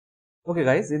Okay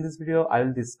guys, in this video I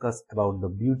will discuss about the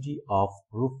beauty of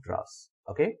roof truss.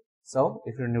 Okay, so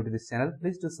if you're new to this channel,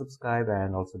 please do subscribe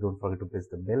and also don't forget to press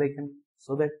the bell icon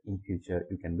so that in future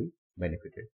you can be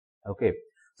benefited. Okay,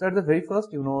 so at the very first,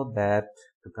 you know that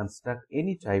to construct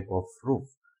any type of roof,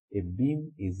 a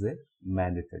beam is a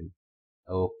mandatory.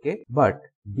 Okay, but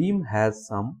beam has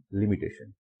some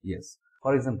limitation. Yes,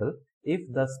 for example, if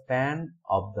the span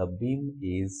of the beam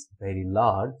is very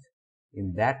large,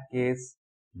 in that case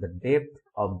the depth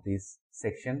of this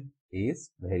section is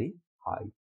very high.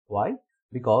 Why?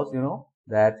 Because you know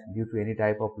that due to any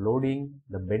type of loading,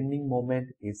 the bending moment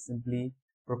is simply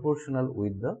proportional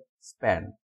with the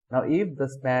span. Now if the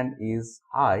span is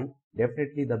high,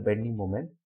 definitely the bending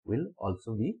moment will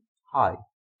also be high.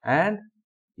 And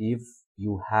if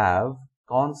you have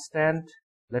constant,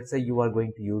 let's say you are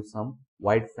going to use some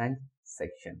wide flange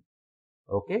section.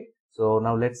 Okay, so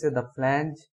now let's say the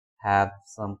flange have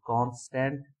some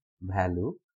constant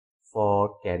value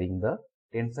for carrying the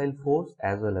tensile force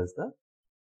as well as the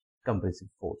compressive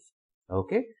force.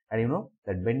 Okay, and you know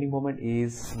that bending moment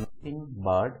is nothing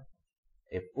but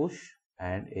a push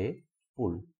and a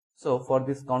pull. So for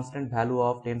this constant value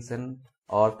of tension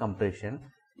or compression,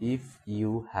 if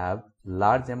you have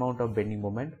large amount of bending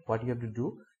moment, what you have to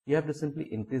do, you have to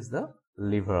simply increase the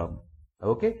lever arm.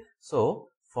 Okay, so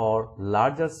for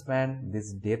larger span,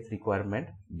 this depth requirement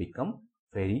become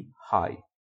very high.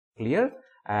 Clear?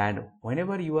 And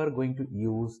whenever you are going to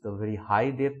use the very high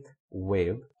depth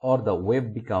wave, or the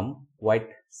wave become quite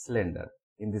slender,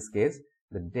 in this case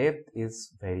the depth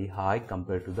is very high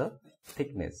compared to the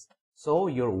thickness, so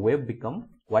your wave become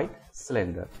quite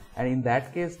slender, and in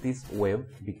that case this wave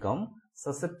become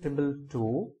susceptible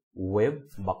to wave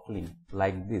buckling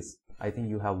like this. I think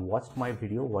you have watched my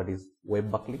video what is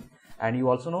wave buckling, and you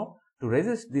also know to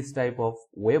resist this type of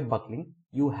wave buckling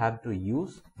you have to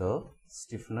use the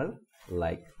stiffener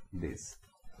like this.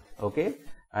 Okay,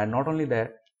 and not only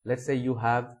that, let's say you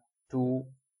have two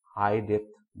high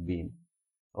depth beam,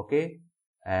 okay,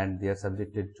 and they are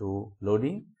subjected to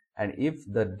loading, and if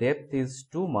the depth is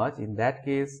too much, in that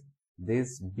case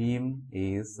this beam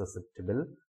is susceptible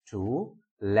to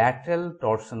lateral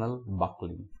torsional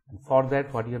buckling. And for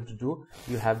that, what you have to do,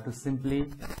 you have to simply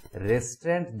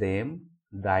restrain them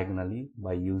diagonally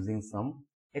by using some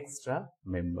extra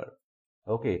member.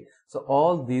 Okay, so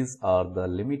all these are the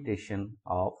limitation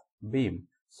of beam.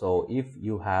 So if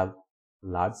you have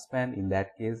large span, in that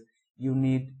case you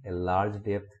need a large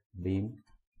depth beam.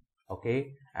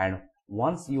 Okay, and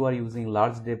once you are using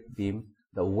large depth beam,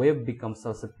 the wave becomes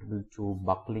susceptible to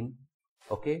buckling.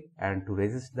 Okay, and to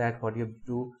resist that, what you have to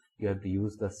do, you have to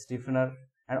use the stiffener,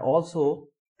 and also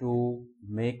to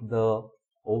make the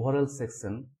overall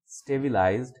section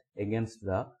stabilized against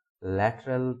the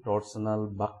lateral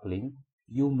torsional buckling,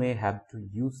 you may have to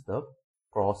use the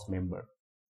cross member.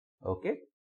 Okay,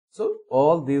 so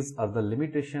all these are the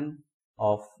limitation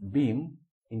of beam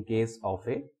in case of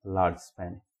a large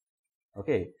span.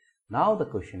 Okay, now the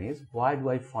question is, why do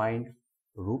I find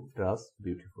roof truss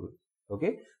beautiful?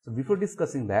 Okay, so before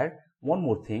discussing that, one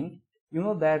more thing, you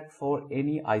know that for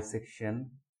any I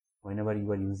section, whenever you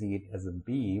are using it as a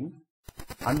beam,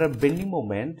 under bending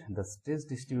moment the stress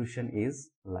distribution is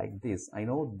like this. I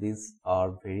know these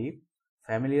are very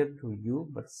familiar to you,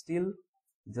 but still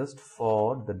just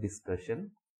for the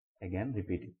discussion again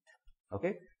repeat it.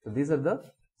 Okay, so these are the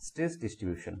stress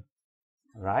distribution,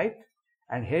 right?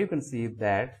 And here you can see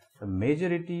that the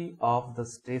majority of the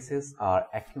stresses are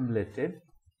accumulated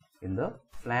in the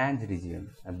flange region,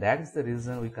 and that is the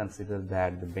reason we consider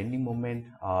that the bending moment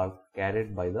are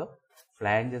carried by the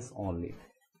flanges only.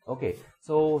 Okay,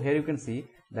 so here you can see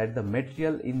that the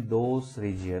material in those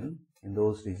region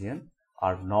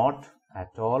are not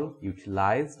at all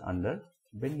utilized under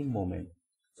bending moment.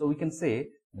 So we can say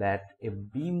that a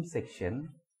beam section,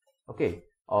 okay,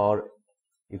 or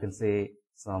you can say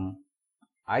some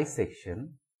I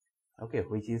section, okay,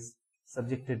 which is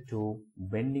subjected to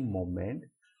bending moment,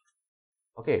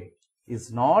 okay,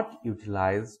 is not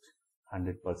utilized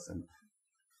 100%.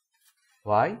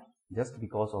 Why? Just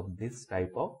because of this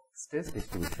type of stress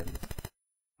distribution.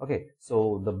 Okay,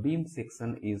 so the beam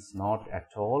section is not at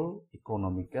all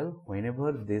economical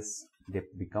whenever this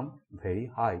depth become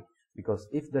very high, because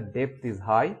if the depth is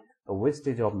high, the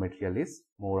wastage of material is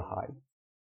more high.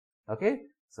 Okay,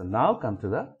 so now come to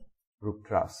the roof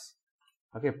truss.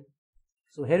 Okay,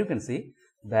 so here you can see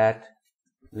that,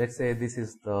 let's say this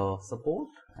is the support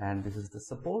and this is the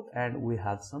support, and we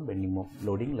have some bending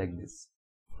loading like this.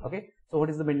 Okay, so what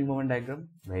is the bending moment diagram?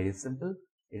 Very simple,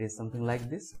 it is something like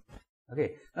this.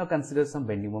 Okay, now consider some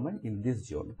bending moment in this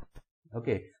zone.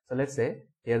 Okay, so let's say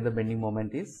here the bending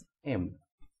moment is M,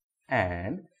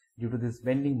 and due to this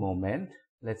bending moment,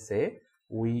 let's say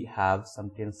we have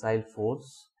some tensile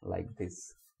force like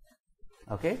this.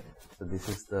 Okay, so this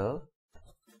is the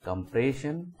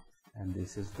compression and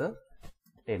this is the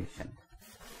tension,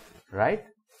 right?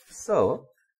 So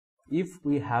if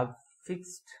we have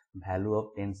fixed value of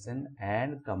tension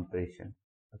and compression,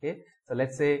 okay, so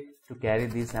let's say to carry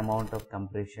this amount of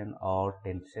compression or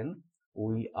tension,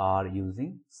 we are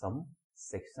using some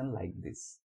section like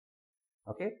this.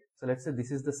 Okay, so let's say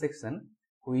this is the section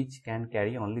which can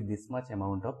carry only this much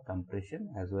amount of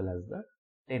compression as well as the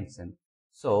tension.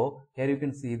 So here you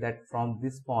can see that from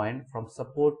this point, from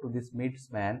support to this mid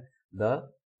span, the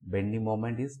bending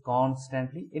moment is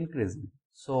constantly increasing.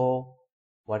 So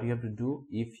what you have to do,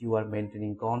 if you are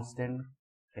maintaining constant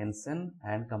tension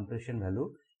and compression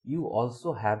value, you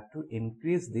also have to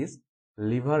increase this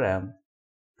lever arm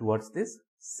towards this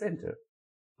center.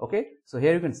 Okay, so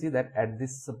here you can see that at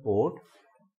this support,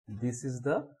 this is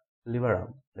the lever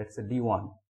arm, let's say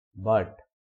D1, but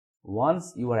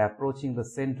once you are approaching the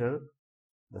center,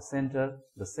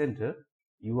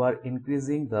 you are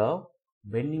increasing the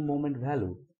bending moment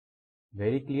value.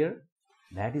 Very clear?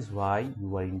 That is why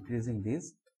you are increasing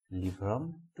this lever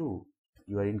arm too.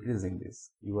 You are increasing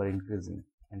this,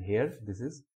 and here this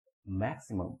is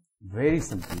maximum. Very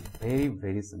simple,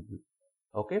 very simple.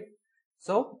 Okay,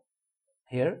 so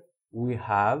here we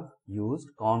have used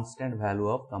constant value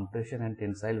of compression and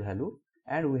tensile value,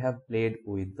 and we have played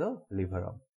with the lever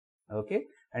arm. Okay,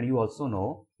 and you also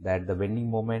know that the bending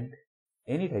moment,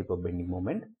 any type of bending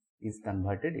moment, is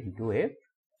converted into a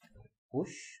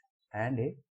push and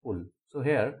a pull. So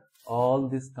here all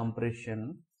this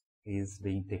compression is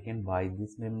being taken by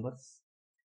these members,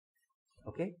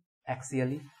 okay,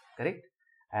 axially, correct,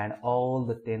 and all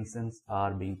the tensions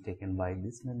are being taken by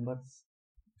these members,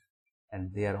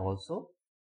 and they are also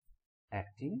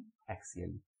acting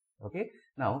axially. Okay,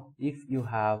 now if you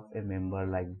have a member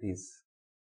like this,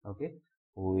 okay,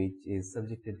 which is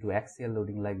subjected to axial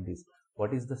loading like this,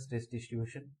 what is the stress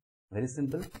distribution? Very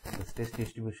simple, the stress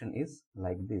distribution is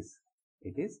like this.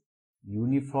 It is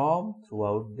uniform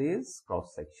throughout this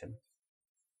cross section,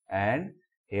 and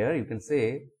here you can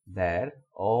say that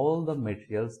all the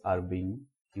materials are being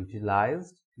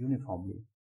utilized uniformly,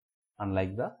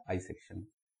 unlike the I section.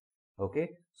 Okay,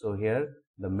 so here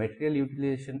the material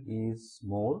utilization is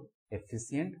more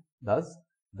efficient, thus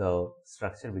the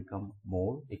structure become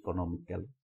more economical.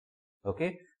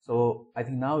 Okay, so I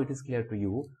think now it is clear to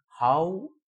you how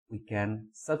we can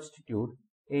substitute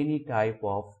any type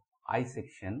of I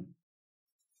section,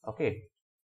 okay,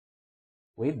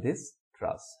 with this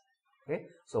truss. Okay,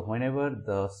 so whenever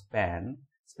the span,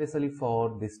 especially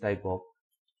for this type of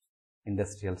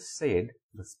industrial shed,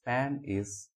 the span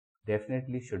is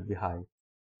definitely should be high,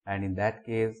 and in that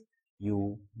case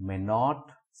you may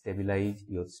not stabilize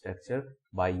your structure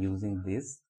by using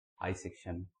this I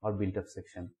section or built up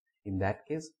section. In that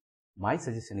case, my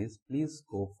suggestion is please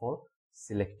go for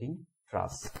selecting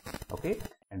truss. Okay,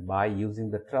 and by using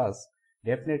the truss,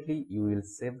 definitely you will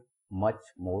save much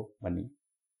more money.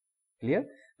 Clear?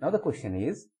 Now the question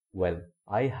is, well,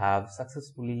 I have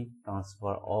successfully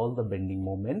transferred all the bending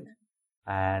moment,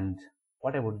 and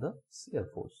what about the shear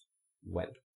force? Well,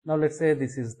 now let's say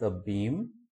this is the beam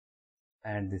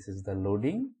and this is the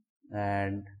loading,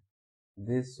 and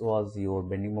this was your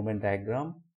bending moment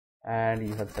diagram, and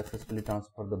you have successfully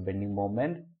transferred the bending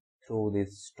moment through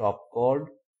this top chord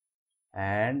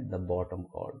and the bottom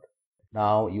chord.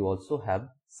 Now you also have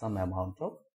some amount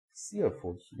of shear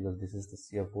force, because this is the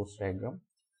shear force diagram.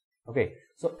 Okay,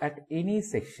 so at any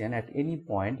section, at any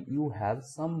point, you have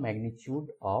some magnitude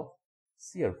of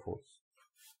shear force.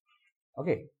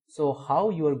 Okay, so how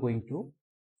you are going to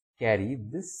carry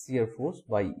this shear force?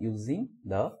 By using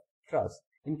the truss.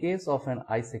 In case of an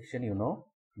I section, you know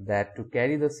that to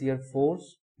carry the shear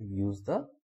force, you use the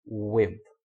web,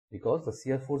 because the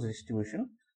shear force distribution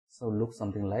so looks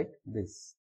something like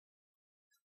this.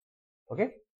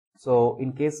 Okay, so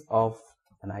in case of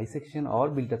an I section or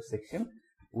built up section,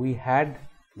 we had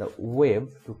the web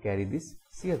to carry this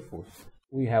shear force.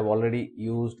 We have already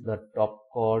used the top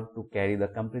chord to carry the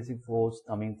compressive force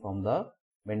coming from the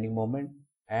bending moment,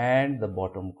 and the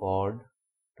bottom chord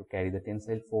to carry the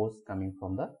tensile force coming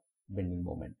from the bending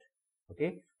moment.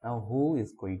 Okay, now who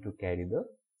is going to carry the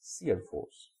shear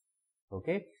force?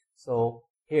 Okay, so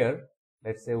here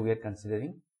let's say we are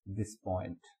considering this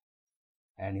point,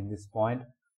 and in this point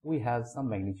we have some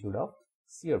magnitude of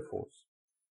shear force.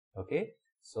 Okay,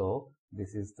 so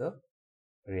this is the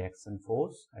reaction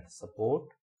force at support,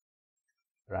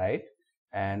 right?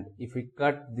 And if we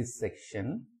cut this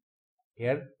section,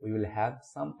 here we will have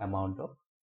some amount of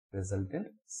resultant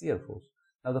shear force.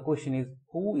 Now the question is,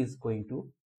 who is going to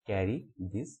carry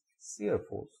this shear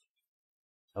force?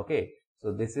 Okay,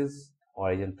 so this is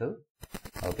horizontal.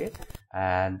 Okay,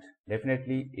 and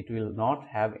definitely it will not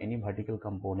have any vertical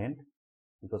component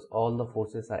because all the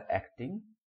forces are acting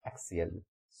axially.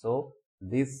 So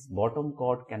this bottom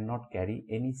chord cannot carry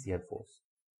any shear force,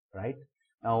 right?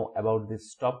 Now about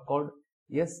this top chord,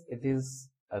 yes, it is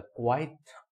a quite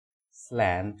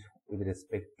slant with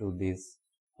respect to this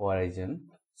horizon.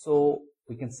 So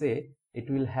we can say it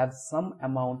will have some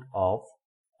amount of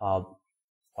uh,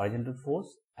 horizontal force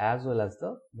as well as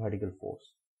the vertical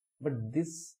force. But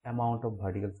this amount of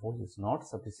vertical force is not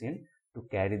sufficient to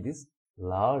carry this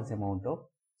large amount of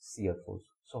shear force.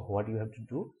 So what you have to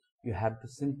do, you have to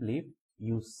simply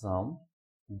use some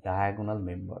diagonal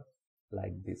member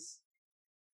like this.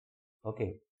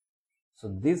 Okay.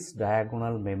 So these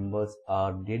diagonal members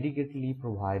are dedicatedly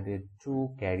provided to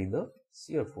carry the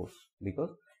shear force, because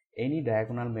any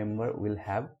diagonal member will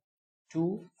have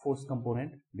two force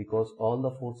component because all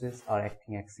the forces are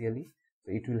acting axially.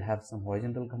 So it will have some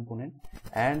horizontal component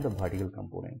and the vertical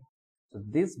component. So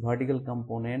this vertical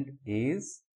component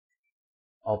is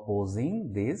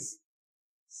opposing this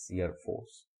shear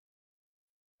force,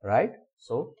 right?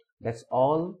 So that's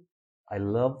all I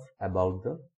love about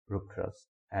the roof truss.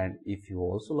 And if you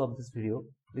also love this video,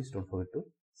 please don't forget to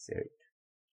share it.